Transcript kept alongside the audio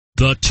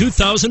The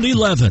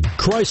 2011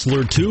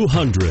 Chrysler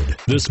 200.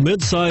 This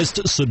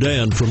mid-sized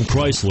sedan from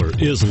Chrysler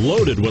is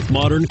loaded with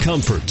modern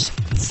comforts.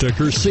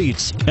 Thicker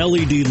seats,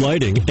 LED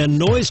lighting, and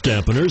noise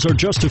dampeners are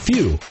just a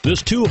few.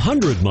 This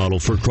 200 model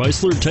for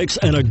Chrysler takes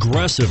an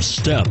aggressive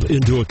step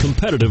into a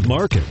competitive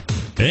market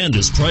and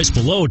is priced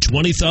below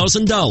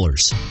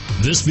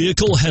 $20,000. This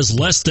vehicle has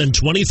less than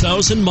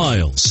 20,000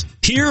 miles.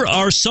 Here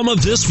are some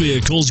of this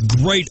vehicle's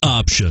great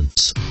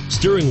options: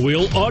 steering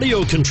wheel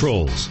audio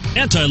controls,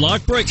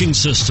 anti-lock braking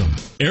system,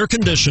 air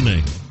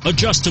conditioning,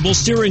 adjustable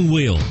steering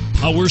wheel,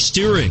 power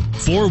steering,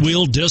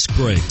 four-wheel disc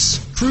brakes,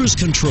 cruise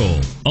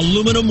control,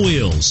 aluminum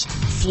wheels,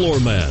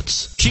 floor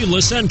mats,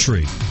 keyless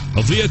entry.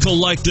 A vehicle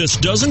like this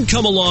doesn't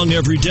come along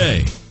every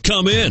day.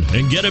 Come in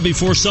and get it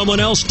before someone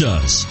else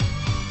does.